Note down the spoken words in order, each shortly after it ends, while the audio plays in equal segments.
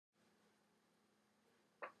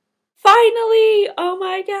Finally! Oh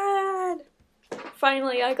my god!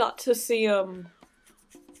 Finally I got to see him.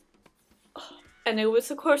 And it was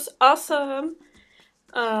of course awesome.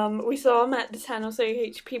 We saw him at the San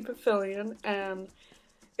Jose HP Pavilion and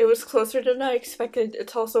it was closer than I expected.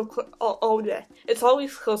 It's also it's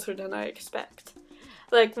always closer than I expect.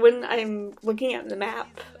 Like when I'm looking at the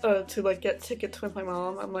map to like get tickets with my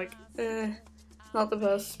mom, I'm like, not the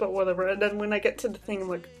best, but whatever. And then when I get to the thing, I'm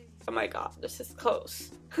like, oh my god, this is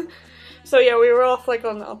close. So yeah, we were off like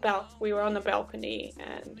on the balcony,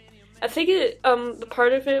 and I think the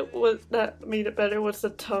part of it that made it better was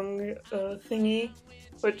the tongue thingy,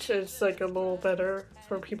 which is like a little better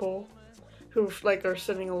for people who like are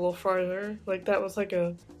sitting a little farther. Like that was like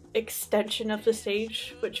a extension of the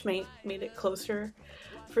stage, which made it closer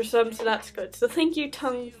for some, so that's good. So thank you,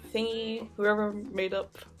 tongue thingy,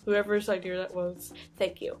 whoever's idea that was,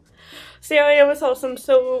 thank you. So yeah, it was awesome,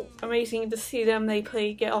 so amazing to see them. They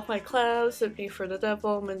played Get Off My Clouds, Hit Me for the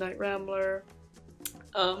Devil, Midnight Rambler,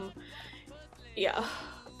 yeah,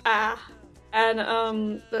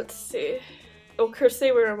 and let's see. Of course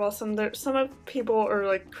they were awesome. Some of people are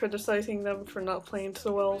like criticizing them for not playing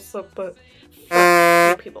so well, but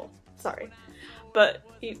people, sorry. But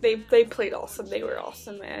they played awesome, they were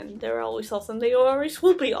awesome, and they were always awesome, they always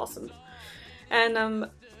will be awesome. And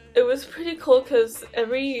it was pretty cool because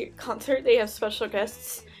every concert they have special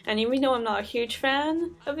guests, and even though I'm not a huge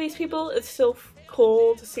fan of these people, it's still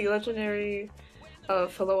cool to see legendary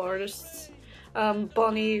fellow artists.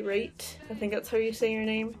 Bonnie Raitt, I think that's how you say your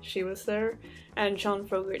name, she was there, and John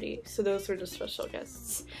Fogerty, so those were the special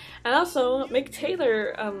guests. And also, Mick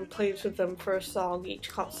Taylor plays with them for a song each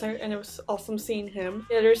concert, and it was awesome seeing him.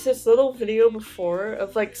 Yeah, there's this little video before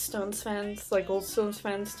of like Stones fans, like old Stones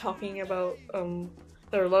fans, talking about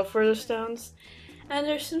their love for the Stones. And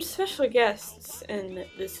there's some special guests in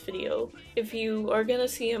this video. If you are gonna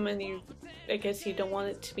see them and I guess you don't want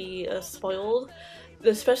it to be spoiled,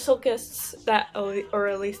 the special guests that, or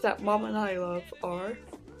at least that Mom and I love, are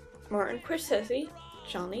Martin Scorsese,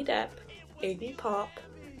 Johnny Depp, Iggy Pop,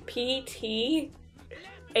 P.T.,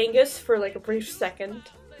 Angus for like a brief second.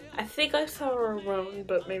 I think I saw Ramon,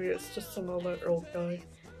 but maybe it's just some other old guy.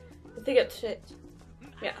 I think that's it.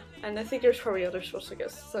 Yeah, and I think there's probably other special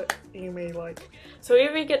guests that you may like. So if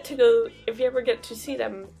you ever get to see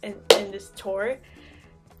them in this tour,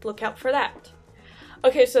 look out for that.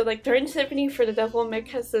 Okay, so like during Symphony for the Devil, Mick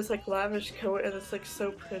has this like lavish coat and it's like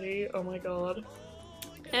so pretty, oh my god.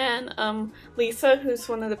 And Lisa, who's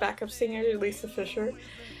one of the backup singers, Lisa Fischer,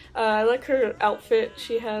 I like her outfit.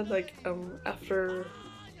 She had like after,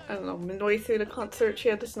 I don't know, midway through the concert, she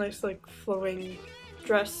had this nice like flowing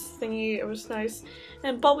dress thingy. It was nice.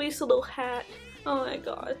 And Bobby's little hat, oh my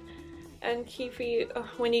god. And Keefe,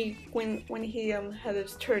 when he had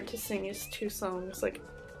his turn to sing his two songs, like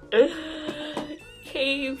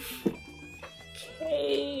Cave.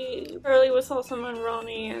 Charlie was awesome, and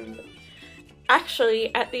Ronnie, and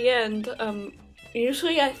actually at the end,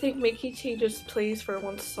 usually I think Mickey T just plays for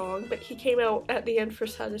one song, but he came out at the end for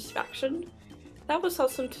Satisfaction. That was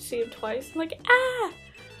awesome to see him twice. I'm like, ah!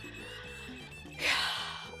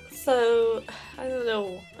 So, I don't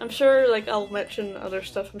know. I'm sure like I'll mention other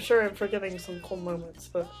stuff. I'm sure I'm forgetting some cool moments,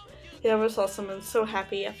 but yeah, it was awesome. I'm so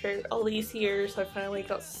happy after all these years I finally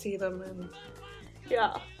got to see them, and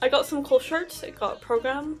yeah. I got some cool shirts, I got a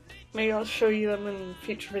program. Maybe I'll show you them in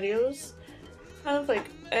future videos. Kind of like,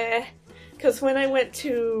 because when I went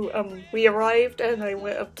to, we arrived and I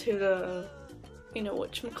went up to the, you know,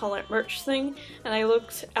 whatchamacallit, merch thing, and I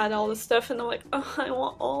looked at all the stuff and I'm like, oh, I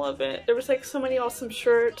want all of it. There was like so many awesome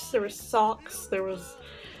shirts, there was socks, there was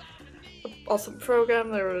an awesome program,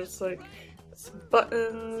 there was like some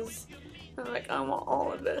buttons, and I'm like, I want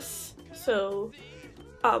all of this. So,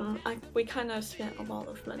 we kind of spent a lot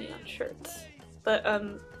of money on shirts, but,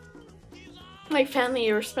 my family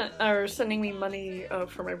are sending me money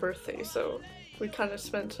for my birthday, so we kind of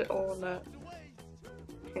spent it all on that.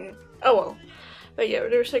 Yeah. Oh well. But yeah,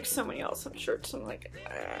 there's like so many awesome shirts. I'm like,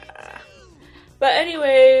 ah. But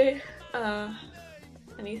anyway,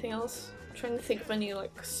 anything else? I'm trying to think of any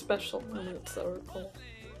like special moments that were cool.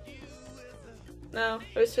 No,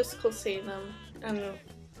 it was just cool seeing them, and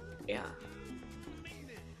yeah.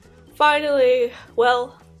 Finally,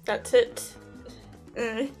 well, that's it.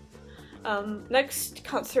 Next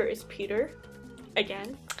concert is Peter,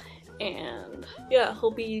 again, and yeah,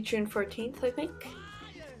 he'll be June 14th, I think.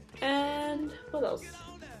 And what else?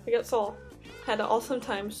 I guess all. Had an awesome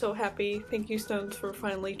time, so happy. Thank you, Stones, for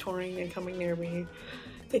finally touring and coming near me.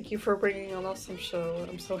 Thank you for bringing an awesome show.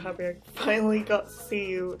 I'm so happy I finally got to see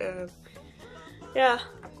you, and yeah,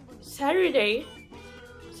 Saturday's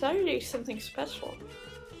something special.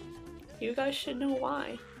 You guys should know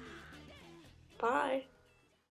why. Bye.